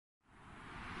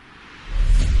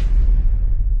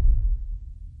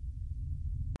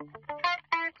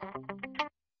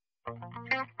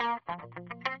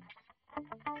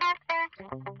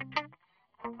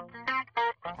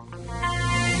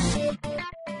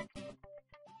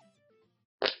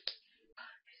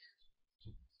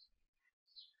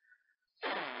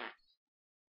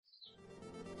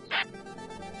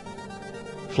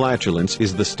Flatulence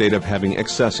is the state of having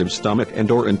excessive stomach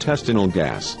and/or intestinal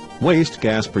gas, waste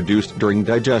gas produced during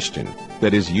digestion,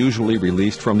 that is usually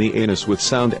released from the anus with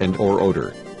sound and/or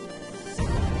odor.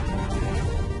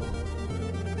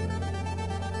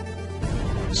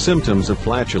 Symptoms of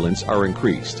flatulence are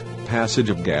increased passage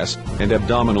of gas and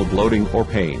abdominal bloating or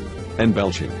pain, and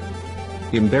belching.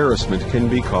 Embarrassment can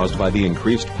be caused by the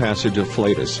increased passage of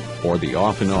flatus, or the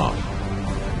off and off.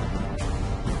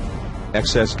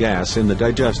 Excess gas in the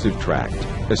digestive tract,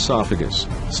 esophagus,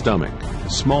 stomach,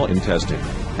 small intestine,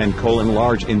 and colon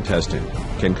large intestine,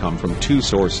 can come from two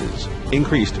sources: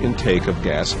 increased intake of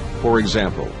gas, for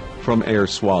example, from air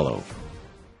swallow,